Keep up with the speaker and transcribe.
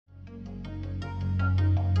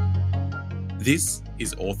This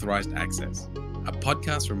is Authorised Access, a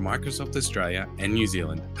podcast from Microsoft Australia and New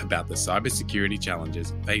Zealand about the cybersecurity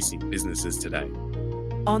challenges facing businesses today.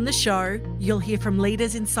 On the show, you'll hear from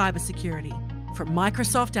leaders in cybersecurity, from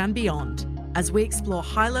Microsoft and beyond, as we explore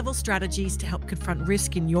high-level strategies to help confront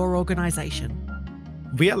risk in your organisation.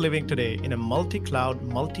 We are living today in a multi-cloud,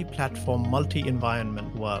 multi-platform,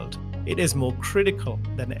 multi-environment world. It is more critical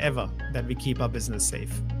than ever that we keep our business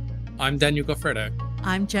safe. I'm Daniel Goffredo.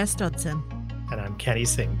 I'm Jess Dodson. And I'm Kenny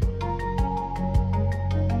Singh.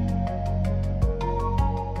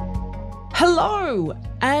 Hello,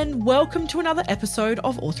 and welcome to another episode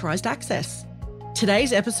of Authorised Access.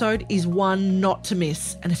 Today's episode is one not to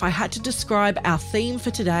miss, and if I had to describe our theme for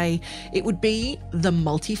today, it would be the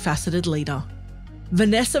multifaceted leader.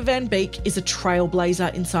 Vanessa Van Beek is a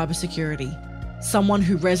trailblazer in cybersecurity, someone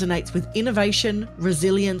who resonates with innovation,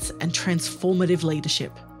 resilience, and transformative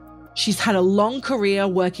leadership. She's had a long career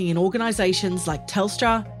working in organisations like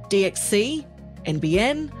Telstra, DXC,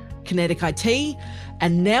 NBN, Kinetic IT,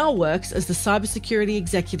 and now works as the cybersecurity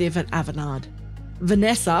executive at Avanade.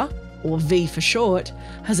 Vanessa, or V for short,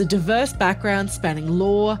 has a diverse background spanning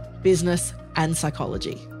law, business, and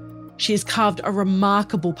psychology. She has carved a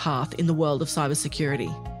remarkable path in the world of cybersecurity.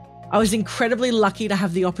 I was incredibly lucky to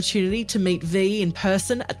have the opportunity to meet V in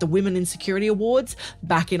person at the Women in Security Awards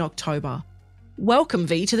back in October. Welcome,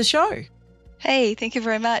 V, to the show. Hey, thank you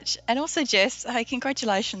very much. And also, Jess, hey,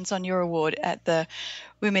 congratulations on your award at the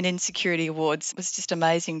Women in Security Awards. It was just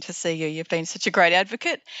amazing to see you. You've been such a great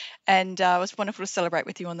advocate, and it was wonderful to celebrate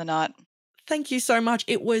with you on the night. Thank you so much.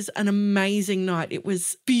 It was an amazing night. It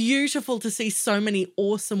was beautiful to see so many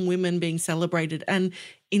awesome women being celebrated and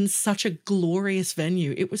in such a glorious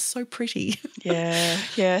venue. It was so pretty.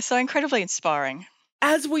 Yeah, so incredibly inspiring.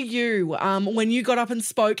 As were you, when you got up and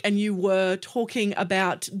spoke and you were talking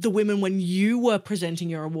about the women when you were presenting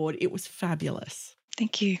your award. It was fabulous.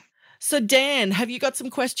 Thank you. So, Dan, have you got some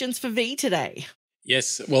questions for V today?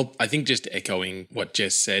 Yes, well, I think just echoing what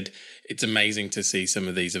Jess said, it's amazing to see some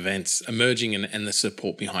of these events emerging and the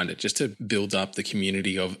support behind it, just to build up the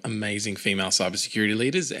community of amazing female cybersecurity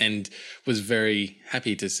leaders, and was very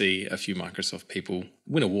happy to see a few Microsoft people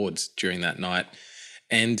win awards during that night.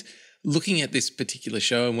 And looking at this particular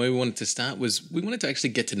show and where we wanted to start was we wanted to actually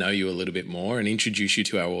get to know you a little bit more and introduce you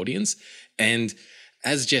to our audience. And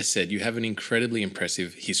as Jess said, you have an incredibly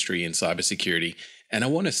impressive history in cybersecurity. And I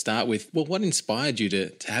want to start with, well, what inspired you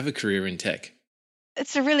to have a career in tech?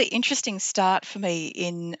 It's a really interesting start for me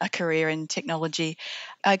in a career in technology.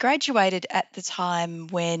 I graduated at the time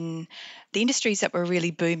when the industries that were really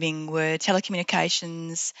booming were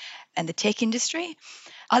telecommunications and the tech industry.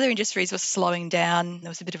 Other industries were slowing down. There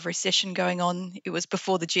was a bit of recession going on. It was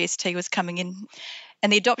before the GST was coming in.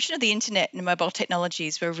 And the adoption of the internet and mobile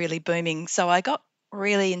technologies were really booming. So I got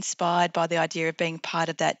really inspired by the idea of being part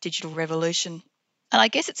of that digital revolution. And I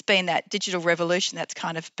guess it's been that digital revolution that's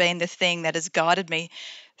kind of been the thing that has guided me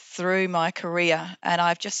through my career. And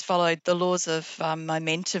I've just followed the laws of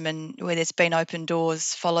momentum, and where there's been open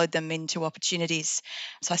doors, followed them into opportunities.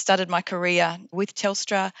 So I started my career with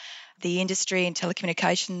Telstra. The industry in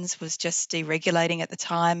telecommunications was just deregulating at the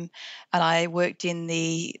time, and I worked in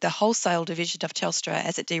the wholesale division of Telstra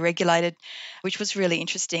as it deregulated, which was really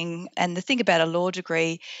interesting. And the thing about a law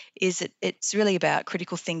degree is it's really about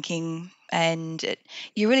critical thinking, and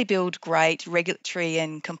you really build great regulatory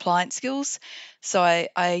and compliance skills. So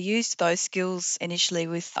I used those skills initially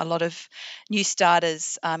with a lot of new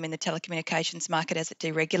starters in the telecommunications market as it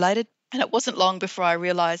deregulated. And it wasn't long before I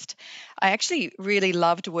realised I actually really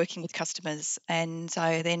loved working with customers. And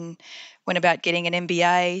I then went about getting an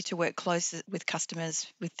MBA to work closer with customers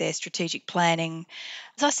with their strategic planning.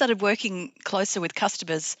 As I started working closer with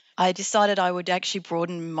customers, I decided I would actually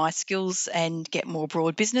broaden my skills and get more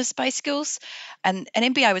broad business-based skills. And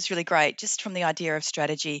an MBA was really great, just from the idea of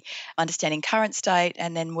strategy, understanding current state,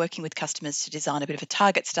 and then working with customers to design a bit of a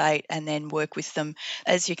target state and then work with them.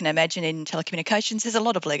 As you can imagine, in telecommunications, there's a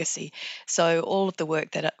lot of legacy. So all of the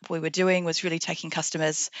work that we were doing was really taking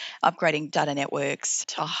customers, upgrading data networks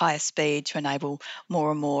to a higher speed to enable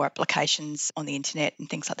more and more applications on the internet and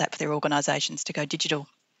things like that for their organisations to go digital.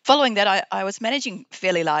 Following that, I was managing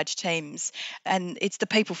fairly large teams, and it's the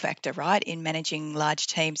people factor, right, in managing large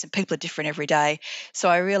teams, and people are different every day. So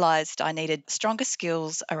I realised I needed stronger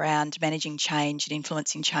skills around managing change and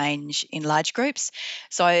influencing change in large groups.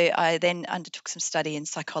 So I then undertook some study in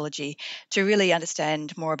psychology to really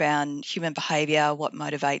understand more about human behaviour, what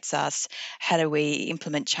motivates us, how do we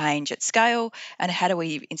implement change at scale, and how do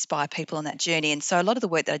we inspire people on that journey. And so a lot of the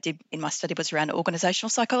work that I did in my study was around organisational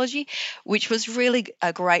psychology, which was really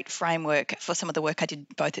a great framework for some of the work I did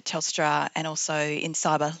both at Telstra and also in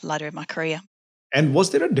cyber later in my career. And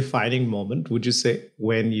was there a defining moment, would you say,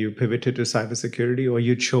 when you pivoted to cybersecurity or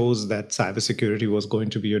you chose that cybersecurity was going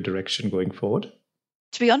to be your direction going forward?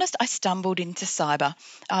 To be honest, I stumbled into cyber.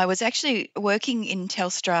 I was actually working in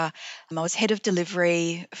Telstra. I was head of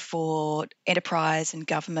delivery for enterprise and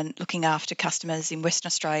government, looking after customers in Western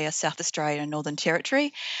Australia, South Australia, and Northern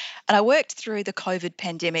Territory. And I worked through the COVID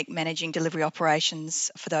pandemic managing delivery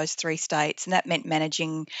operations for those three states. And that meant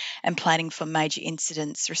managing and planning for major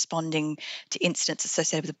incidents, responding to incidents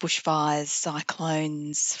associated with bushfires,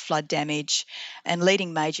 cyclones, flood damage, and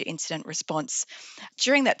leading major incident response.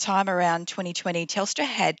 During that time around 2020, Telstra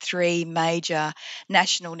had three major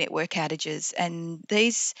national network outages. And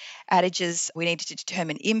these outages, we needed to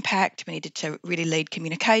determine impact, we needed to really lead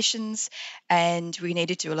communications, and we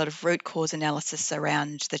needed to do a lot of root cause analysis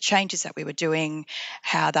around the changes that we were doing,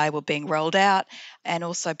 how they were being rolled out, and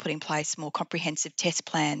also put in place more comprehensive test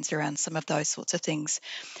plans around some of those sorts of things.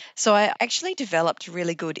 So I actually developed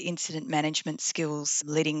really good incident management skills,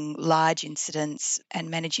 leading large incidents and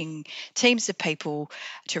managing teams of people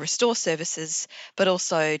to restore services, but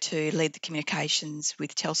also to lead the communications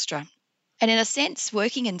with Telstra. And in a sense,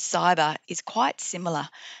 working in cyber is quite similar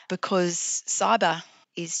because cyber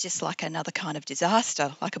is just like another kind of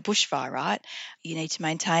disaster, like a bushfire, right? You need to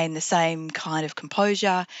maintain the same kind of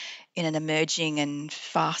composure in an emerging and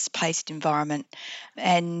fast paced environment.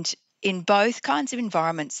 And in both kinds of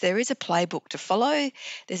environments, there is a playbook to follow.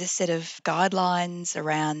 There's a set of guidelines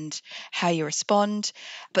around how you respond,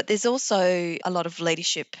 but there's also a lot of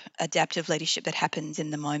leadership, adaptive leadership that happens in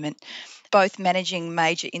the moment. Both managing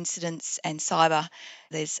major incidents and cyber,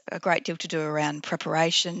 there's a great deal to do around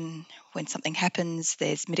preparation. When something happens,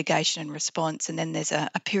 there's mitigation and response, and then there's a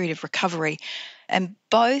period of recovery. And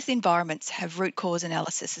both environments have root cause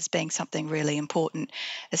analysis as being something really important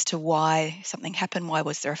as to why something happened. Why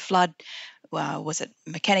was there a flood? Well, was it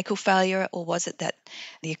mechanical failure, or was it that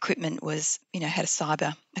the equipment was, had a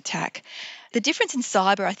cyber attack? The difference in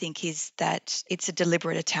cyber, I think, is that it's a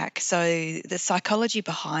deliberate attack. So the psychology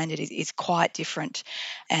behind it is quite different,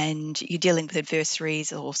 and you're dealing with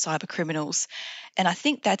adversaries or cyber criminals. And I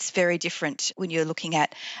think that's very different when you're looking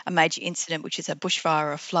at a major incident, which is a bushfire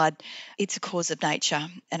or a flood. It's a cause of nature.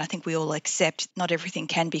 And I think we all accept not everything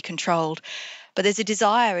can be controlled. But there's a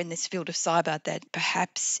desire in this field of cyber that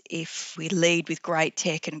perhaps if we lead with great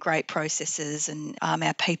tech and great processes and arm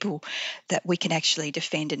our people, that we can actually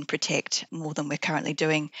defend and protect more than we're currently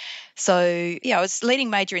doing. So, yeah, I was leading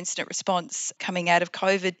major incident response coming out of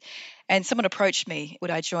COVID, and someone approached me,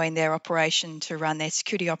 would I join their operation to run their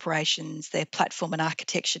security operations, their platform and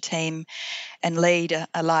architecture team, and lead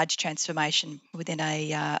a large transformation within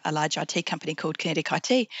a large IT company called Kinetic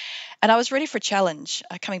IT. And I was ready for a challenge.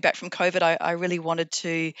 Coming back from COVID, I really wanted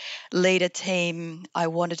to lead a team. I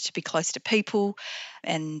wanted to be close to people,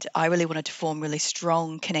 and I really wanted to form really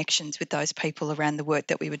strong connections with those people around the work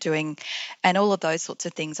that we were doing. And all of those sorts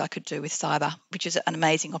of things I could do with cyber, which is an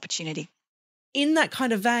amazing opportunity. In that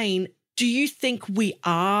kind of vein, do you think we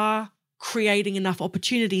are creating enough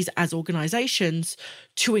opportunities as organisations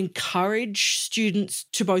to encourage students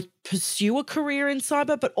to both pursue a career in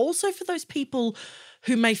cyber, but also for those people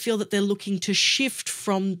who may feel that they're looking to shift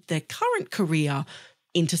from their current career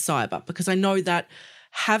into cyber? Because I know that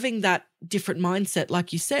having that different mindset,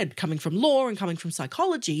 like you said, coming from law and coming from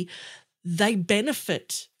psychology, they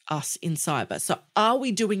benefit us in cyber. So are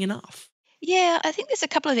we doing enough? Yeah, I think there's a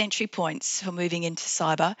couple of entry points for moving into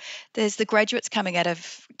cyber. There's the graduates coming out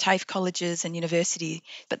of TAFE colleges and university,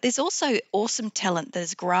 but there's also awesome talent that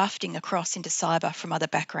is grafting across into cyber from other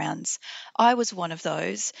backgrounds. I was one of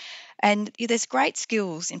those. And there's great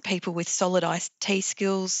skills in people with solid IT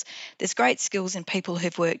skills. There's great skills in people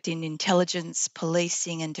who've worked in intelligence,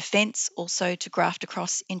 policing, and defence also to graft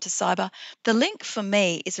across into cyber. The link for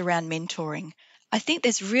me is around mentoring. I think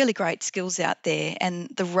there's really great skills out there, and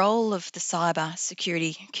the role of the cyber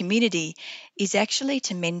security community is actually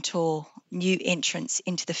to mentor new entrants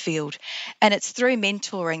into the field. And it's through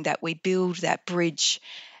mentoring that we build that bridge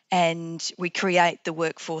and we create the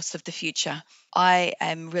workforce of the future. I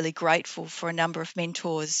am really grateful for a number of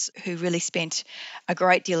mentors who really spent a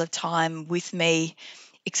great deal of time with me,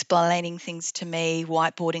 explaining things to me,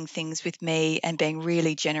 whiteboarding things with me, and being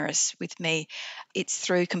really generous with me. It's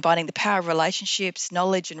through combining the power of relationships,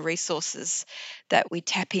 knowledge, and resources that we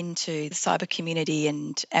tap into the cyber community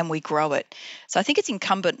and we grow it. So I think it's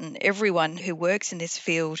incumbent on everyone who works in this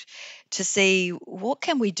field to see what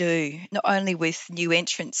can we do, not only with new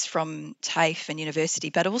entrants from TAFE and university,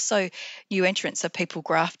 but also new entrants of people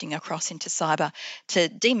grafting across into cyber, to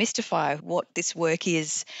demystify what this work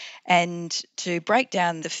is and to break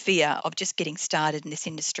down the fear of just getting started in this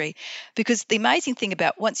industry. Because the amazing thing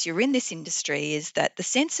about once you're in this industry is that the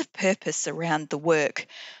sense of purpose around the work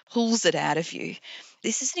pulls it out of you.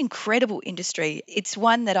 This is an incredible industry. It's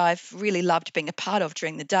one that I've really loved being a part of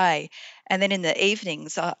during the day. And then in the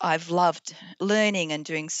evenings, I've loved learning and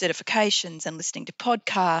doing certifications and listening to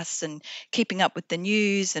podcasts and keeping up with the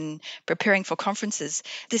news and preparing for conferences.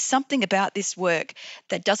 There's something about this work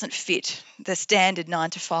that doesn't fit the standard 9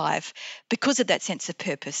 to 5 because of that sense of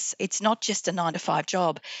purpose. It's not just a 9 to 5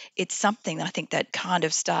 job. It's something I think that kind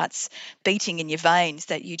of starts beating in your veins,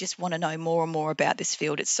 that you just want to know more and more about this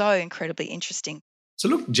field. It's so incredibly interesting. So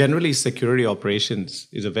look, generally security operations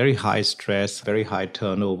is a very high stress, very high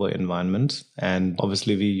turnover environment. And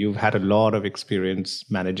obviously you've had a lot of experience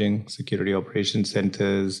managing security operations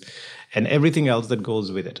centers and everything else that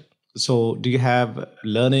goes with it. So do you have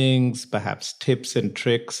learnings, perhaps tips and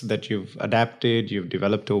tricks that you've adapted, you've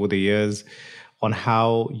developed over the years on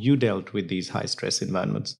how you dealt with these high stress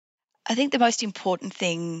environments? I think the most important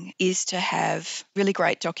thing is to have really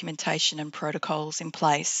great documentation and protocols in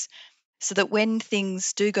place, so that when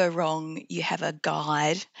things do go wrong, you have a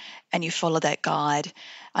guide and you follow that guide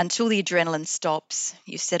until the adrenaline stops,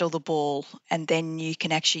 you settle the ball, and then you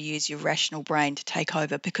can actually use your rational brain to take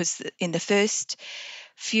over. Because in the first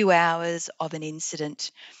few hours of an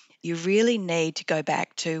incident, you really need to go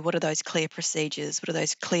back to what are those clear procedures, what are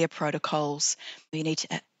those clear protocols. You need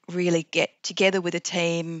to really get together with a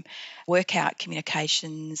team, work out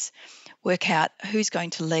communications, work out who's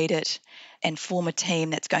going to lead it, and form a team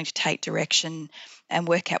that's going to take direction, and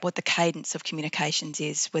work out what the cadence of communications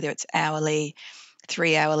is, whether it's hourly,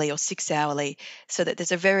 3 hourly, or 6 hourly, so that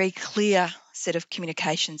there's a very clear set of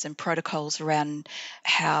communications and protocols around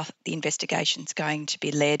how the investigation's going to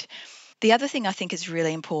be led. The other thing I think is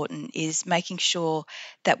really important is making sure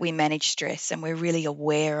that we manage stress and we're really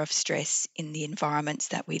aware of stress in the environments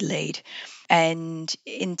that we lead. And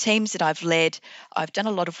in teams that I've led, I've done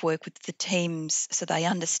a lot of work with the teams so they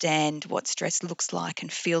understand what stress looks like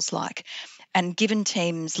and feels like, and given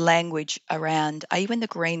teams language around, are you in the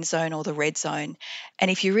green zone or the red zone?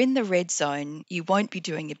 And if you're in the red zone, you won't be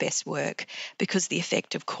doing your best work because the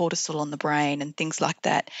effect of cortisol on the brain and things like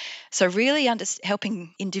that. So really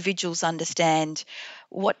helping individuals understand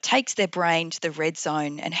what takes their brain to the red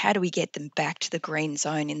zone and how do we get them back to the green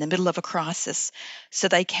zone in the middle of a crisis, so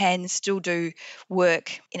they can still do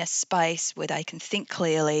work in a space where they can think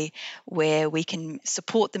clearly, where we can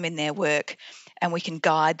support them in their work and we can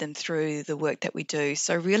guide them through the work that we do.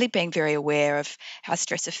 So really being very aware of how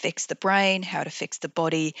stress affects the brain, how it affects the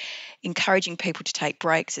body, encouraging people to take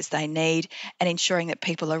breaks as they need, and ensuring that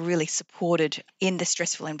people are really supported in the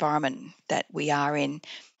stressful environment that we are in.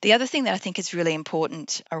 The other thing that I think is really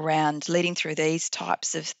important around leading through these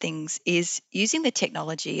types of things is using the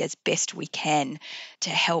technology as best we can to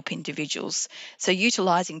help individuals. So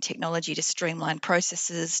utilising technology to streamline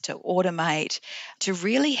processes, to automate, to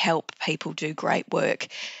really help people do great work,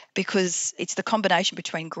 because it's the combination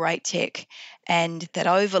between great tech and that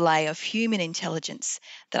overlay of human intelligence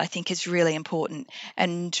that I think is really important.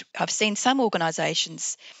 And I've seen some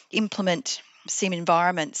organisations implement SIM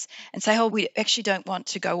environments and say, oh, we actually don't want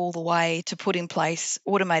to go all the way to put in place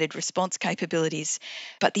automated response capabilities.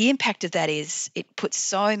 But the impact of that is it puts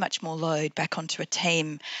so much more load back onto a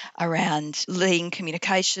team around leading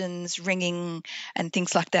communications, ringing, and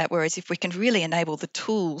things like that. Whereas if we can really enable the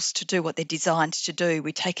tools to do what they're designed to do,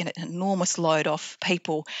 we take an enormous load off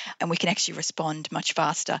people and we can actually respond much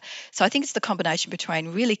faster. So I think it's the combination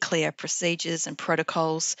between really clear procedures and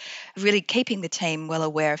protocols, really keeping the team well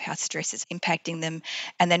aware of how stress is impacting them,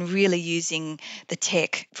 and then really using the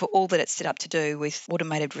tech for all that it's set up to do with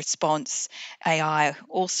automated response. AI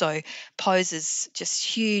also poses just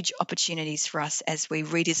huge opportunities for us as we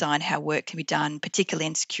redesign how work can be done, particularly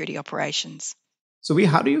in security operations. So,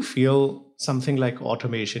 how do you feel something like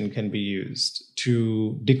automation can be used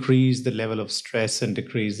to decrease the level of stress and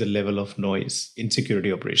decrease the level of noise in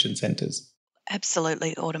security operation centers?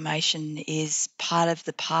 Absolutely. Automation is part of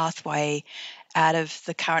the pathway out of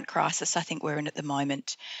the current crisis I think we're in at the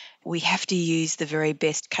moment. We have to use the very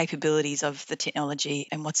best capabilities of the technology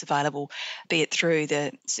and what's available, be it through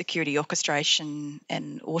the security orchestration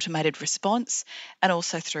and automated response, and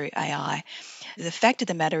also through AI. The fact of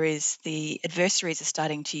the matter is the adversaries are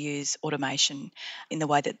starting to use automation in the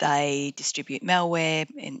way that they distribute malware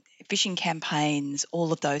and phishing campaigns,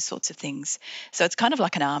 all of those sorts of things. So it's kind of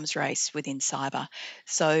like an arms race within cyber.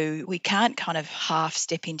 So we can't kind of half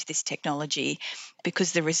step into this technology,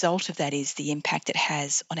 because the result of that is the impact it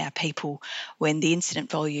has on our people when the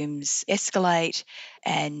incident volumes escalate,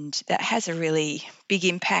 and that has a really big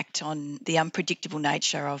impact on the unpredictable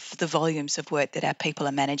nature of the volumes of work that our people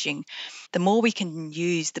are managing. The more we can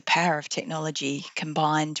use the power of technology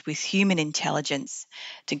combined with human intelligence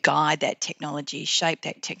to guide that technology, shape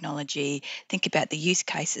that technology, think about the use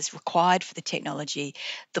cases required for the technology,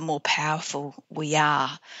 the more powerful we are.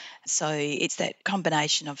 So it's that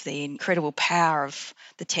combination of the incredible power of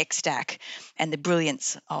the tech stack and the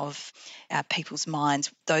brilliance of our people's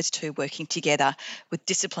minds, those two working together with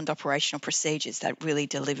disciplined operational procedures, that really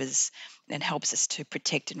delivers and helps us to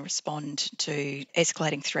protect and respond to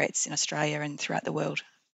escalating threats in Australia and throughout the world.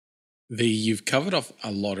 You've covered off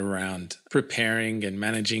a lot around preparing and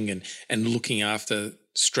managing and looking after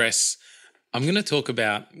stress. I'm going to talk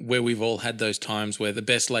about where we've all had those times where the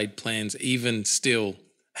best laid plans even still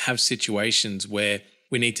have situations where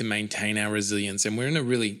we need to maintain our resilience, and we're in a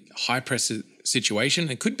really high pressure situation.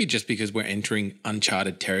 It could be just because we're entering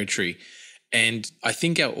uncharted territory. And I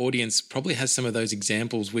think our audience probably has some of those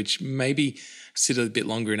examples which maybe sit a bit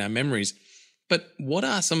longer in our memories. But what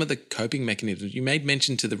are some of the coping mechanisms? You made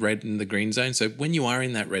mention to the red and the green zone. So when you are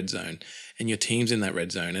in that red zone and your team's in that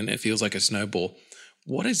red zone and it feels like a snowball,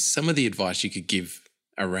 what is some of the advice you could give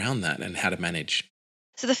around that and how to manage?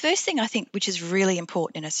 So, the first thing I think, which is really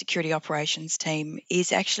important in a security operations team,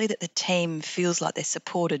 is actually that the team feels like they're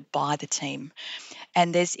supported by the team.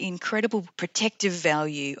 And there's incredible protective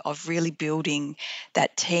value of really building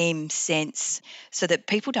that team sense so that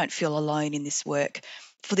people don't feel alone in this work.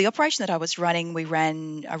 For the operation that I was running, we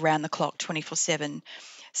ran around the clock 24/7.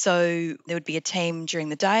 So there would be a team during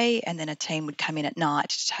the day and then a team would come in at night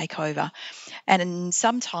to take over. And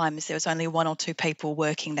sometimes there was only one or two people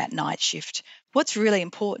working that night shift. What's really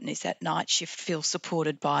important is that night shift feels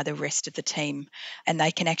supported by the rest of the team, and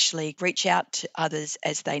they can actually reach out to others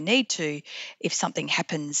as they need to if something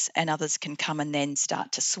happens, and others can come and then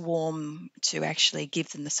start to swarm to actually give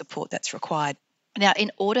them the support that's required. Now,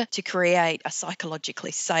 in order to create a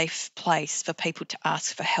psychologically safe place for people to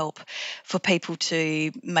ask for help, for people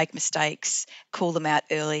to make mistakes, call them out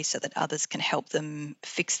early so that others can help them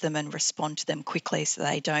fix them and respond to them quickly so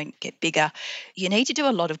they don't get bigger, you need to do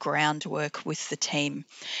a lot of groundwork with the team.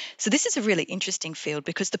 So, this is a really interesting field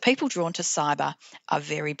because the people drawn to cyber are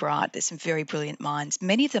very bright. There's some very brilliant minds.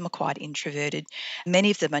 Many of them are quite introverted,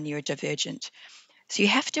 many of them are neurodivergent. So, you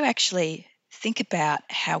have to actually think about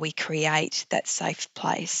how we create that safe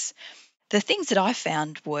place. The things that I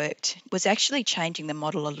found worked was actually changing the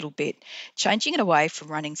model a little bit, changing it away from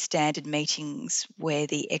running standard meetings where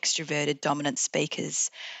the extroverted dominant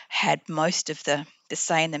speakers had most of the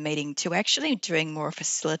say in the meeting, to actually doing more a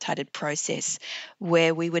facilitated process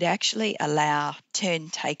where we would actually allow turn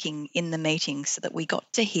taking in the meeting so that we got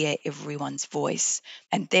to hear everyone's voice.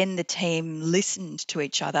 And then the team listened to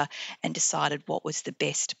each other and decided what was the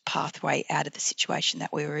best pathway out of the situation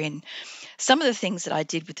that we were in. Some of the things that I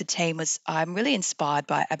did with the team was, I'm really inspired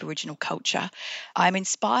by Aboriginal culture. I'm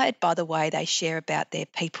inspired by the way they share about their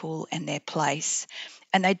people and their place.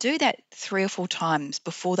 And they do that 3 or 4 times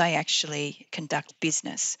before they actually conduct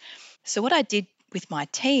business. So, what I did with my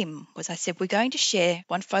team was I said, we're going to share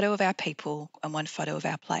one photo of our people and one photo of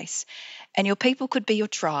our place. And your people could be your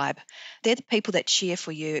tribe. They're the people that cheer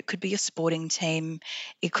for you. It could be your sporting team.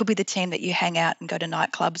 It could be the team that you hang out and go to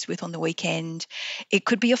nightclubs with on the weekend. It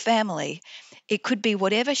could be your family. It could be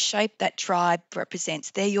whatever shape that tribe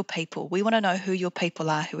represents. They're your people. We want to know who your people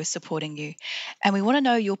are who are supporting you. And we want to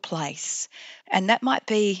know your place. And that might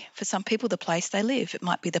be, for some people, the place they live. It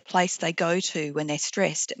might be the place they go to when they're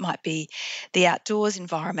stressed. It might be the outdoors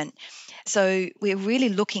environment. So we're really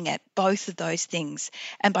looking at both of those things.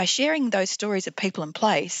 And by sharing those stories of people and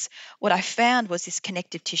place, what I found was this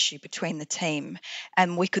connective tissue between the team.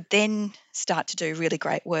 And we could then start to do really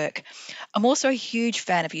great work. I'm also a huge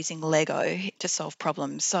fan of using Lego to solve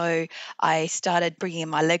problems. So I started bringing in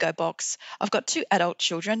my Lego box. I've got 2 adult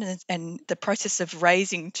children, and the process of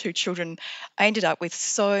raising 2 children, I ended up with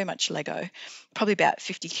so much Lego, probably about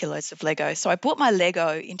 50 kilos of Lego. So I brought my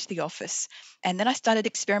Lego into the office, and then I started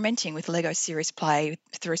experimenting with Lego Series Play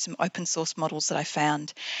through some open source models that I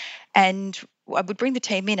found. And I would bring the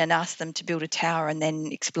team in and ask them to build a tower and then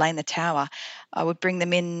explain the tower. I would bring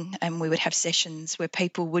them in and we would have sessions where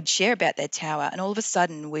people would share about their tower. And all of a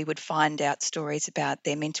sudden, we would find out stories about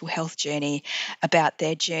their mental health journey, about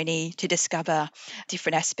their journey to discover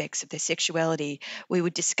different aspects of their sexuality. We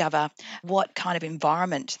would discover what kind of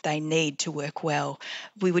environment they need to work well.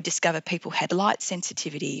 We would discover people had light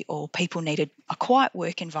sensitivity or people needed a quiet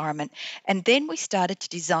work environment. And then we started to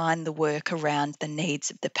design the work around the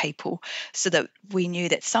needs of the people so that we knew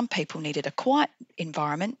that some people needed a quiet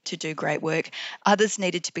environment to do great work. Others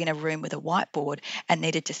needed to be in a room with a whiteboard and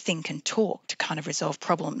needed to think and talk to kind of resolve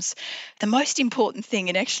problems. The most important thing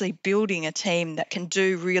in actually building a team that can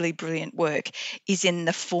do really brilliant work is in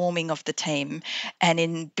the forming of the team and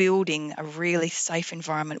in building a really safe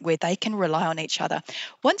environment where they can rely on each other.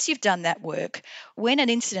 Once you've done that work, when an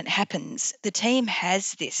incident happens, the team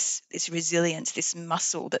has this resilience, this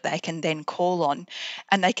muscle that they can then call on,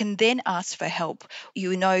 and they can then ask for help.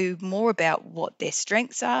 You know more about what their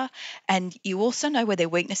strengths are, and you also know where their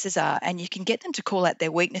weaknesses are, and you can get them to call out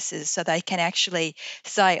their weaknesses so they can actually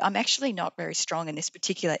say, I'm actually not very strong in this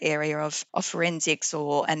particular area of forensics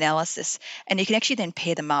or analysis, and you can actually then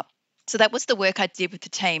pair them up. So that was the work I did with the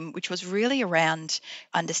team, which was really around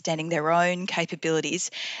understanding their own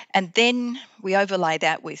capabilities. And then we overlay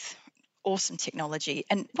that with awesome technology.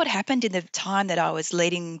 And what happened in the time that I was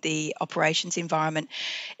leading the operations environment,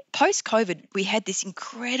 post-COVID, we had this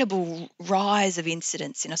incredible rise of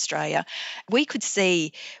incidents in Australia. We could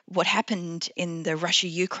see what happened in the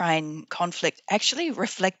Russia-Ukraine conflict actually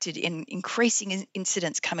reflected in increasing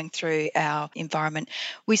incidents coming through our environment.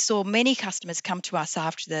 We saw many customers come to us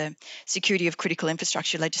after the security of critical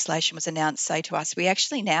infrastructure legislation was announced, say to us, we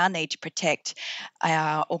actually now need to protect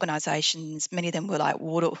our organisations. Many of them were like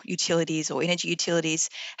water utilities or energy utilities.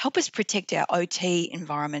 Help us protect our OT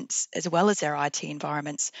environments as well as our IT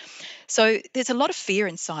environments. So there's a lot of fear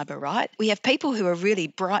in cyber, right? We have people who are really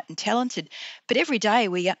bright and talented, but every day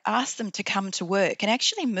we ask them to come to work and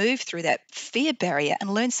actually move through that fear barrier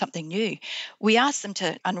and learn something new. We ask them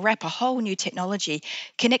to unwrap a whole new technology,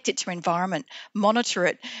 connect it to environment, monitor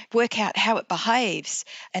it, work out how it behaves,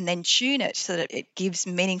 and then tune it so that it gives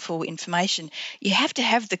meaningful information. You have to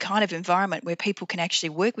have the kind of environment where people can actually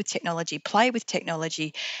work with technology, play with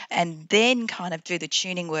technology, and then kind of do the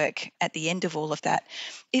tuning work at the end of all of that.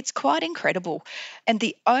 It's quite incredible. And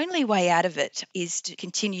the only way out of it is to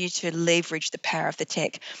continue to leverage the power of the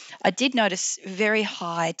tech. I did notice very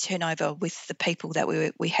high turnover with the people that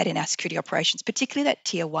we had in our security operations, particularly that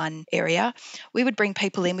tier 1 area. We would bring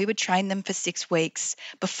people in, we would train them for 6 weeks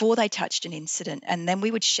before they touched an incident, and then we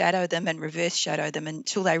would shadow them and reverse shadow them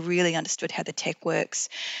until they really understood how the tech works.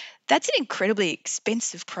 That's an incredibly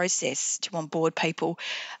expensive process to onboard people.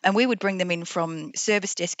 And we would bring them in from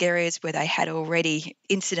service desk areas where they had already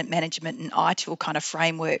incident management and ITIL kind of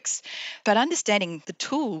frameworks. But understanding the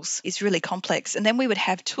tools is really complex. And then we would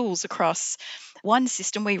have tools across one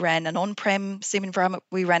system. We ran an on-prem SIEM environment.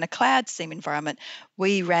 We ran a cloud SIEM environment.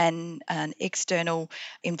 We ran an external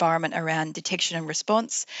environment around detection and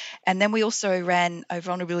response. And then we also ran a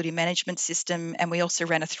vulnerability management system, and we also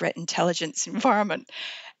ran a threat intelligence environment.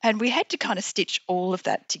 And we had to kind of stitch all of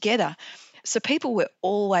that together. So people were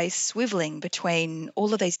always swiveling between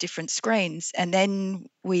all of these different screens. And then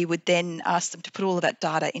we would then ask them to put all of that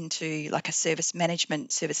data into like a service management,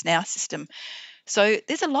 ServiceNow system. So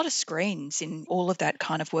there's a lot of screens in all of that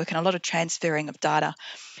kind of work and a lot of transferring of data.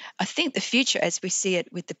 I think the future, as we see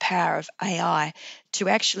it with the power of AI, to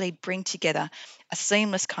actually bring together a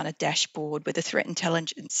seamless kind of dashboard where the threat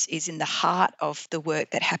intelligence is in the heart of the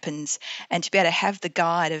work that happens, and to be able to have the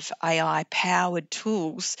guide of AI-powered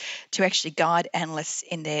tools to actually guide analysts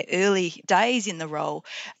in their early days in the role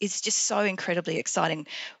is just so incredibly exciting.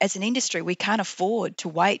 As an industry, we can't afford to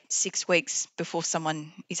wait 6 weeks before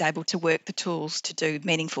someone is able to work the tools to do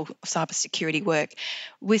meaningful cybersecurity work.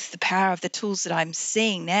 With the power of the tools that I'm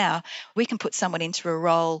seeing now, we can put someone into a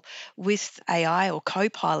role with AI or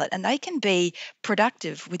Copilot, and they can be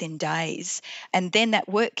productive within days. And then that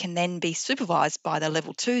work can then be supervised by the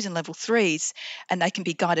level 2s and level 3s, and they can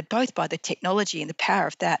be guided both by the technology and the power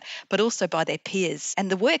of that, but also by their peers.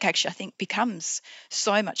 And the work actually, I think, becomes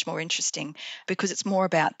so much more interesting because it's more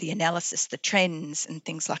about the analysis, the trends and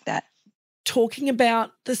things like that. Talking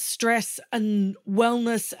about the stress and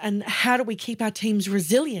wellness and how do we keep our teams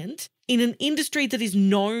resilient in an industry that is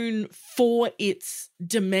known for its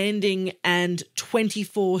demanding and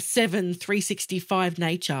 24/7, 365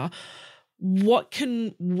 nature, what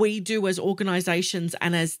can we do as organisations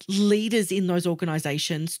and as leaders in those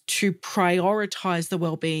organisations to prioritise the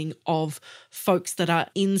well-being of folks that are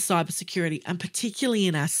in cybersecurity, and particularly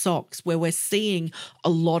in our SOCs where we're seeing a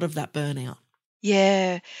lot of that burnout?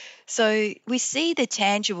 Yeah. So we see the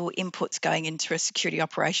tangible inputs going into a security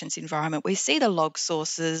operations environment. We see the log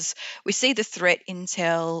sources, we see the threat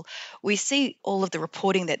intel, we see all of the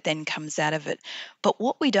reporting that then comes out of it. But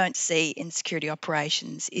what we don't see in security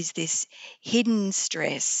operations is this hidden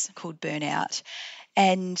stress called burnout.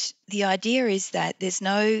 And the idea is that there's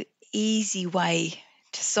no easy way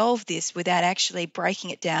to solve this without actually breaking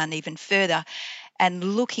it down even further and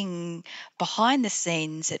looking behind the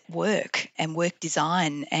scenes at work and work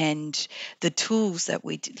design and the tools that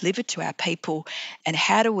we deliver to our people, and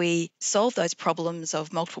how do we solve those problems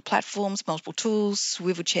of multiple platforms, multiple tools,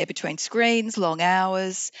 swivel chair between screens, long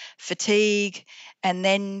hours, fatigue, and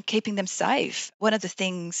then keeping them safe. One of the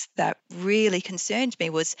things that really concerned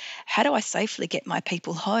me was, how do I safely get my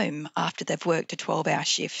people home after they've worked a 12-hour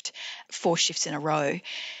shift, 4 shifts in a row?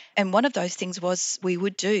 And one of those things was, we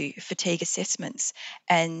would do fatigue assessments.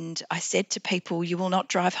 And I said to people, you will not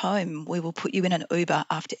drive home. We will put you in an Uber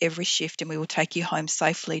after every shift and we will take you home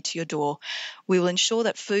safely to your door. We will ensure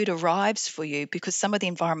that food arrives for you, because some of the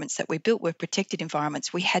environments that we built were protected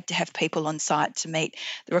environments. We had to have people on site to meet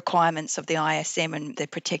the requirements of the ISM and the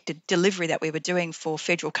protected delivery that we were doing for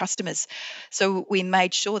federal customers. So we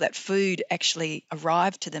made sure that food actually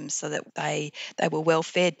arrived to them so that they were well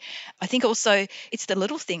fed. I think also it's the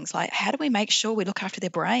little things, like, how do we make sure we look after their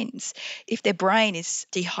brains? If their brain is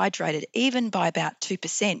dehydrated, even by about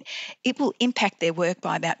 2%, it will impact their work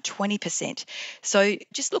by about 20%. So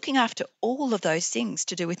just looking after all of those things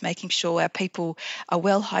to do with making sure our people are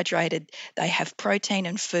well hydrated, they have protein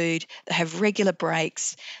and food, they have regular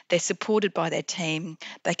breaks, they're supported by their team,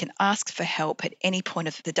 they can ask for help at any point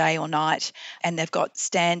of the day or night, and they've got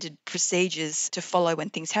standard procedures to follow when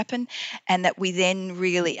things happen, and that we then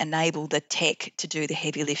really enable the tech to do the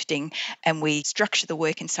heavy lifting, and we structure the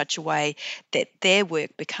work in such a way that their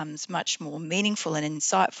work becomes much more meaningful and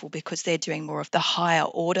insightful, because they're doing more of the higher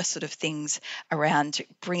order sort of things around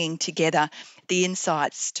bringing together the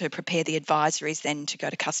insights to prepare the advisories then to go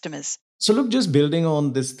to customers. So, look, just building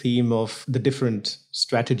on this theme of the different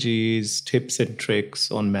strategies, tips, and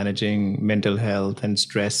tricks on managing mental health and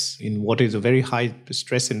stress in what is a very high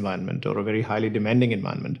stress environment or a very highly demanding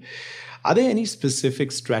environment, are there any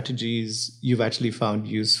specific strategies you've actually found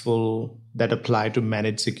useful that apply to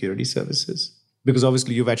managed security services? Because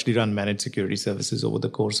obviously you've actually run managed security services over the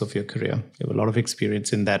course of your career. You have a lot of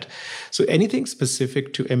experience in that. So, anything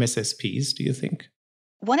specific to MSSPs, do you think?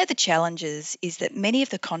 One of the challenges is that many of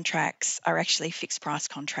the contracts are actually fixed price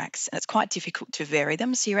contracts, and it's quite difficult to vary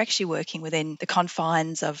them. So you're actually working within the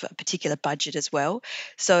confines of a particular budget as well.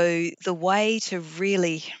 So the way to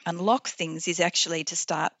really unlock things is actually to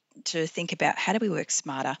start to think about, how do we work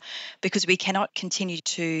smarter, because we cannot continue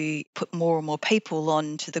to put more and more people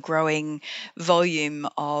on to the growing volume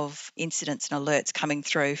of incidents and alerts coming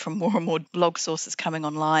through from more and more log sources coming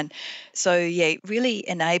online. So yeah, really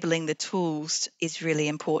enabling the tools is really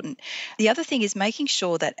important. The other thing is making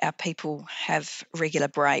sure that our people have regular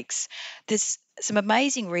breaks. There's some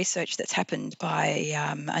amazing research that's happened by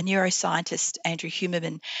a neuroscientist, Andrew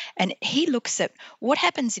Huberman, and he looks at what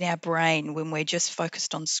happens in our brain when we're just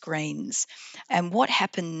focused on screens, and what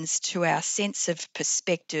happens to our sense of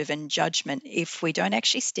perspective and judgment if we don't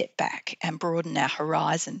actually step back and broaden our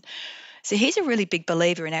horizon. So he's a really big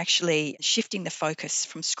believer in actually shifting the focus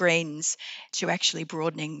from screens to actually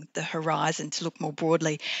broadening the horizon to look more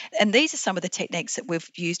broadly. And these are some of the techniques that we've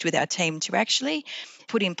used with our team to actually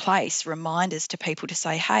put in place reminders to people to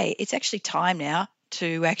say, hey, it's actually time now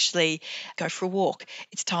to actually go for a walk.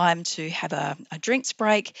 It's time to have a drinks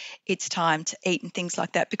break. It's time to eat and things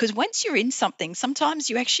like that. Because once you're in something, sometimes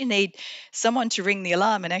you actually need someone to ring the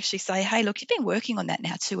alarm and actually say, hey, look, you've been working on that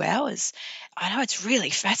now 2 hours. I know it's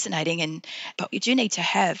really fascinating, but you do need to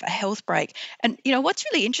have a health break. And what's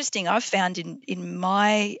really interesting I've found in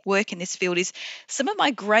my work in this field is, some of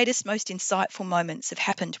my greatest, most insightful moments have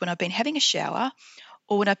happened when I've been having a shower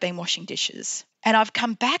or when I've been washing dishes. And I've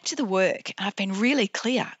come back to the work and I've been really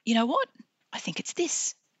clear. You know what? I think it's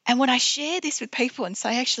this. And when I share this with people and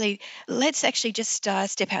say, actually, let's actually just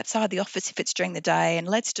step outside the office if it's during the day, and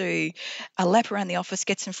let's do a lap around the office,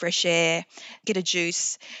 get some fresh air, get a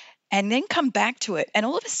juice, and then come back to it. And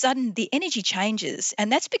all of a sudden, the energy changes. And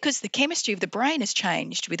that's because the chemistry of the brain has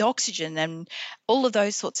changed with oxygen and all of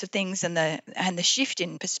those sorts of things. And the shift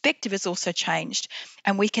in perspective has also changed.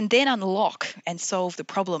 And we can then unlock and solve the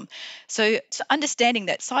problem. So it's understanding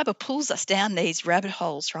that cyber pulls us down these rabbit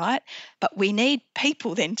holes, right? But we need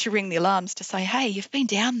people then to ring the alarms to say, hey, you've been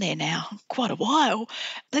down there now quite a while.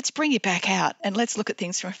 Let's bring you back out and let's look at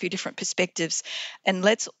things from a few different perspectives. And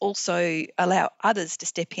let's also allow others to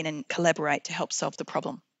step in and collaborate to help solve the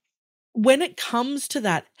problem. When it comes to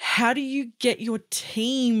that, how do you get your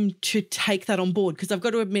team to take that on board? Because I've got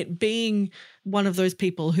to admit, being one of those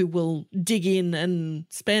people who will dig in and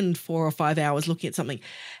spend 4 or 5 hours looking at something,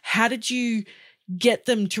 how did you get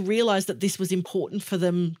them to realize that this was important for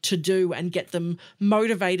them to do and get them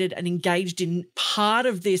motivated and engaged in part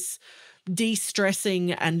of this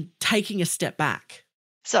de-stressing and taking a step back?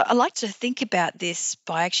 So I like to think about this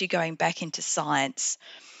by actually going back into science,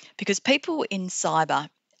 because people in cyber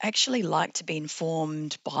actually like to be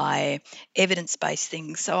informed by evidence-based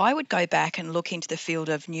things. So I would go back and look into the field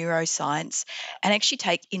of neuroscience and actually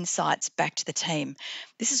take insights back to the team.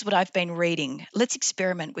 This is what I've been reading. Let's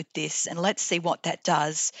experiment with this and let's see what that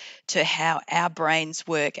does to how our brains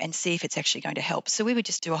work and see if it's actually going to help. So we would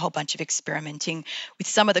just do a whole bunch of experimenting with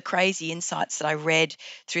some of the crazy insights that I read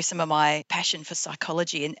through some of my passion for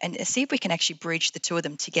psychology, and see if we can actually bridge the two of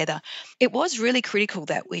them together. It was really critical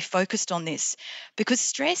that we focused on this, because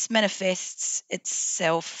stress manifests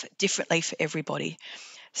itself differently for everybody.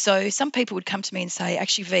 So some people would come to me and say,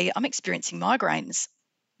 actually, V, I'm experiencing migraines.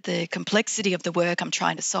 The complexity of the work I'm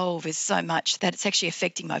trying to solve is so much that it's actually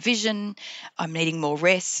affecting my vision. I'm needing more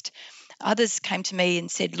rest. Others came to me and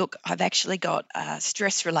said, look, I've actually got a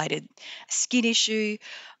stress related skin issue.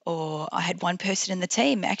 Or I had one person in the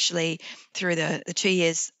team actually, through the 2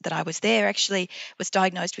 years that I was there, actually was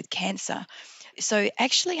diagnosed with cancer. So,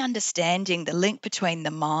 actually understanding the link between the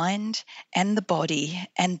mind and the body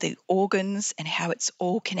and the organs and how it's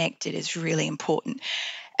all connected is really important.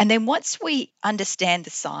 And then once we understand the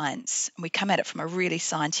science and we come at it from a really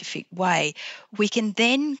scientific way, we can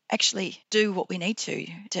then actually do what we need to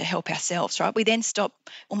help ourselves, right? We then stop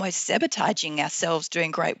almost sabotaging ourselves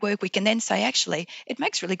doing great work. We can then say, actually, it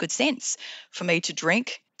makes really good sense for me to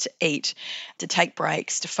drink, to eat, to take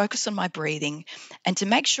breaks, to focus on my breathing, and to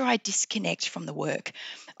make sure I disconnect from the work.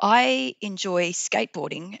 I enjoy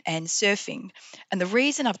skateboarding and surfing. And the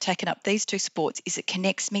reason I've taken up these two sports is it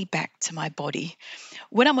connects me back to my body.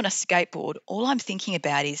 When I'm on a skateboard, all I'm thinking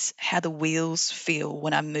about is how the wheels feel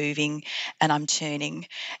when I'm moving and I'm turning,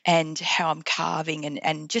 and how I'm carving,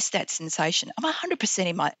 and just that sensation. I'm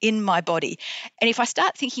 100% in my body. And if I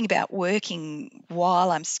start thinking about working while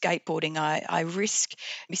I'm skateboarding, I risk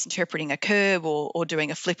misinterpreting a curve, or doing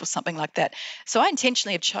a flip or something like that. So I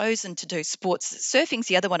intentionally have chosen to do sports. Surfing's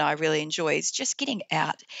the other one I really enjoy, is just getting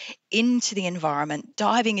out into the environment,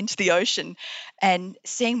 diving into the ocean, and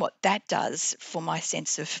seeing what that does for my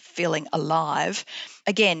sense of feeling alive.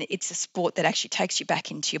 Again, it's a sport that actually takes you back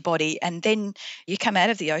into your body, and then you come out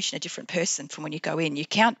of the ocean a different person from when you go in. You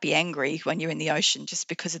can't be angry when you're in the ocean, just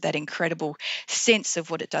because of that incredible sense of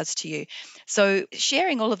what it does to you. So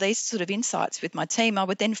sharing all of these sort of insights with my team, I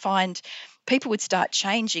would then find people would start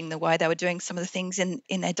changing the way they were doing some of the things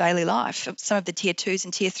in their daily life. Some of the tier twos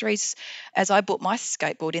and tier threes, as I bought my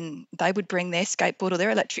skateboard in, they would bring their skateboard or their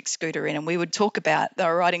electric scooter in, and we would talk about they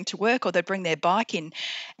were riding to work, or they'd bring their bike in.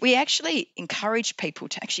 We actually encourage people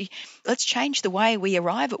to actually, let's change the way we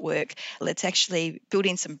arrive at work. Let's actually build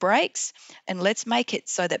in some breaks, and let's make it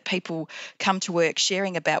so that people come to work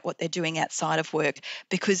sharing about what they're doing outside of work,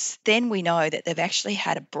 because then we know that they've actually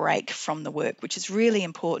had a break from the work, which is really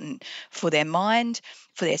important for their mind,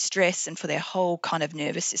 for their stress, and for their whole kind of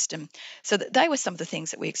nervous system. So they were some of the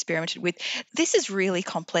things that we experimented with. This is really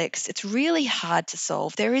complex. It's really hard to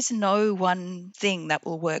solve. There is no one thing that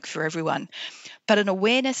will work for everyone, but an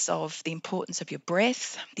awareness of the importance of your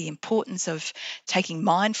breath, the importance of taking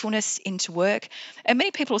mindfulness into work. And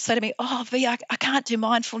many people will say to me, oh, V, I can't do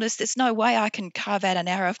mindfulness. There's no way I can carve out an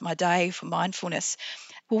hour of my day for mindfulness.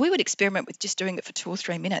 Well, we would experiment with just doing it for 2 or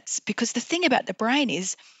 3 minutes, because the thing about the brain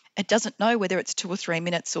is it doesn't know whether it's 2 or 3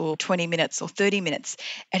 minutes or 20 minutes or 30 minutes.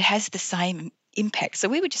 It has the same impact. So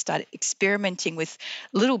we would just start experimenting with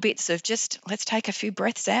little bits of just, let's take a few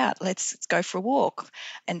breaths out, let's go for a walk,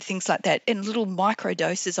 and things like that, in little micro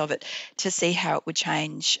doses of it, to see how it would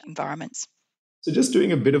change environments. So just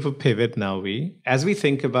doing a bit of a pivot now, as we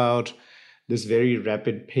think about this very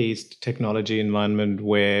rapid paced technology environment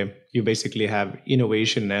where you basically have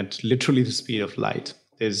innovation at literally the speed of light.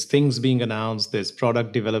 There's things being announced, there's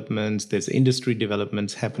product developments, there's industry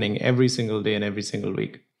developments happening every single day and every single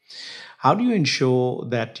week. How do you ensure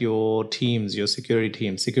that your teams, your security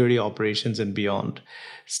teams, security operations and beyond,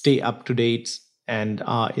 stay up to date and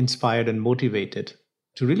are inspired and motivated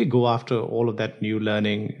to really go after all of that new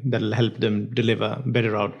learning that'll help them deliver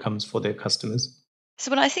better outcomes for their customers?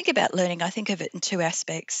 So when I think about learning, I think of it in two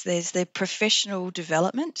aspects. There's the professional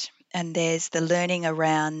development, and there's the learning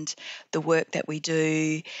around the work that we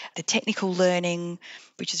do, the technical learning,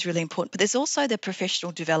 which is really important. But there's also the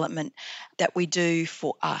professional development that we do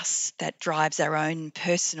for us that drives our own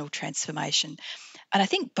personal transformation. And I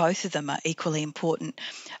think both of them are equally important.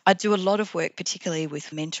 I do a lot of work, particularly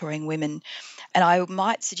with mentoring women, and I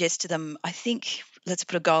might suggest to them, I think let's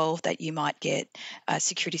put a goal that you might get a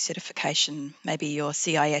security certification, maybe your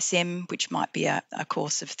CISM, which might be a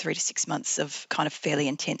course of 3 to 6 months of kind of fairly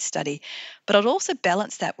intense study. But I'd also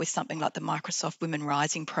balance that with something like the Microsoft Women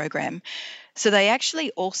Rising program. So they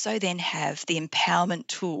actually also then have the empowerment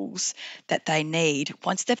tools that they need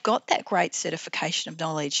once they've got that great certification of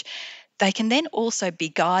knowledge. They can then also be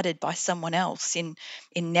guided by someone else in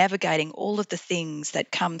navigating all of the things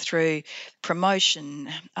that come through promotion,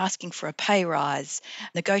 asking for a pay rise,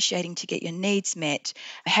 negotiating to get your needs met,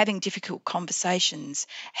 having difficult conversations.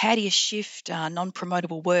 How do you shift non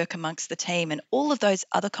promotable work amongst the team, and all of those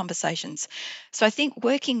other conversations? So I think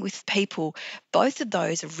working with people, both of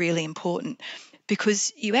those are really important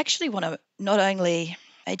because you actually want to not only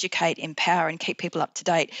educate, empower, and keep people up to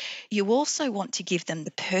date, you also want to give them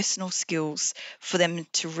the personal skills for them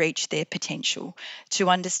to reach their potential, to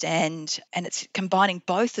understand, and it's combining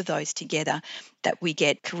both of those together that we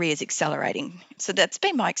get careers accelerating. So that's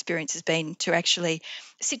been my experience, has been to actually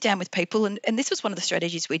sit down with people. And this was one of the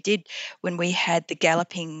strategies we did when we had the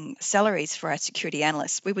galloping salaries for our security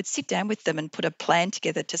analysts. We would sit down with them and put a plan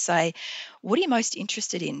together to say, what are you most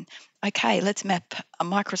interested in? Okay, let's map a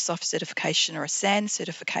Microsoft certification or a SAN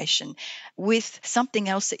certification with something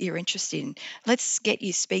else that you're interested in. Let's get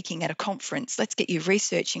you speaking at a conference. Let's get you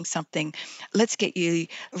researching something. Let's get you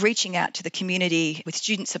reaching out to the community with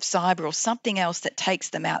students of cyber or something else that takes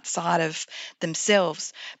them outside of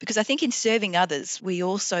themselves. Because I think in serving others, we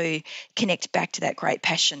also connect back to that great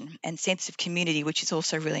passion and sense of community, which is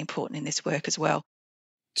also really important in this work as well.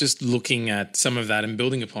 Just looking at some of that and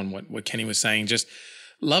building upon what Kenny was saying, just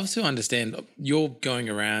love to understand, you're going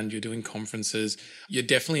around, you're doing conferences, you're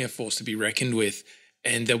definitely a force to be reckoned with.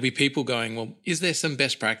 And there'll be people going, well, is there some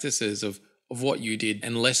best practices of what you did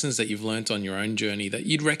and lessons that you've learnt on your own journey that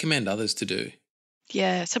you'd recommend others to do?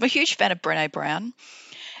 Yeah, so I'm a huge fan of Brené Brown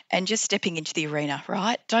and just stepping into the arena,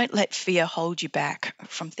 right? Don't let fear hold you back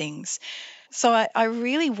from things. So I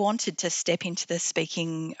really wanted to step into the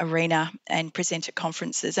speaking arena and present at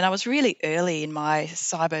conferences. And I was really early in my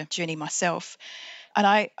cyber journey myself. And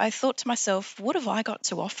I thought to myself, what have I got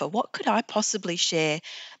to offer? What could I possibly share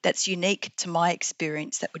that's unique to my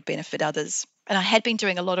experience that would benefit others? And I had been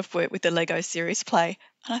doing a lot of work with the Lego series play.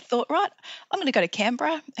 And I thought, right, I'm going to go to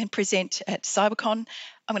Canberra and present at CyberCon.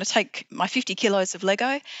 I'm going to take my 50 kilos of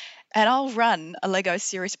Lego and I'll run a Lego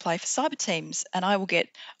series play for cyber teams. And I will get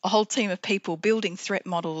a whole team of people building threat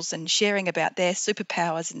models and sharing about their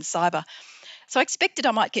superpowers in cyber. So I expected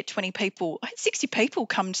I might get 20 people. I had 60 people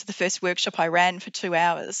come to the first workshop I ran for 2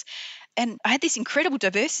 hours. And I had this incredible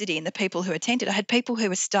diversity in the people who attended. I had people who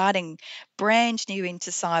were starting brand new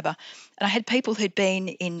into cyber. And I had people who'd been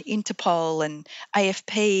in Interpol and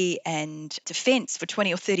AFP and defence for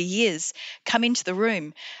 20 or 30 years come into the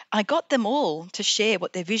room. I got them all to share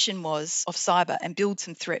what their vision was of cyber and build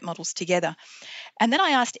some threat models together. And then I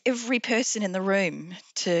asked every person in the room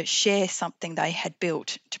to share something they had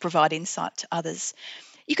built to provide insight to others.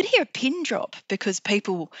 You could hear a pin drop because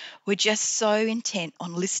people were just so intent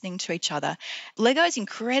on listening to each other. Lego is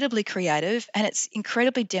incredibly creative and it's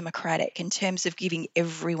incredibly democratic in terms of giving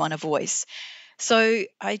everyone a voice. So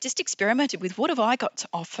I just experimented with what have I got to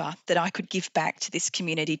offer that I could give back to this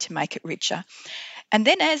community to make it richer. And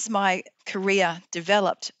then as my career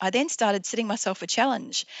developed, I then started setting myself a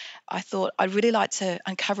challenge. I thought I'd really like to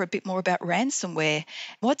uncover a bit more about ransomware.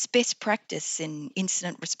 What's best practice in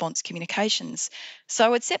incident response communications? So I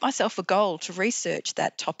would set myself a goal to research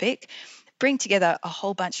that topic, bring together a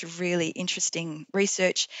whole bunch of really interesting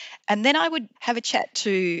research, and then I would have a chat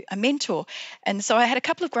to a mentor. And so I had a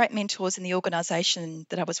couple of great mentors in the organisation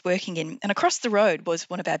that I was working in, and across the road was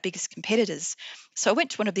one of our biggest competitors. So I went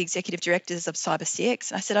to one of the executive directors of CyberCX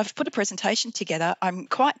and I said, I've put a presentation together. I'm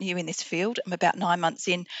quite new in this field. I'm about 9 months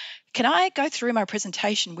in. Can I go through my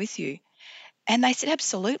presentation with you? And they said,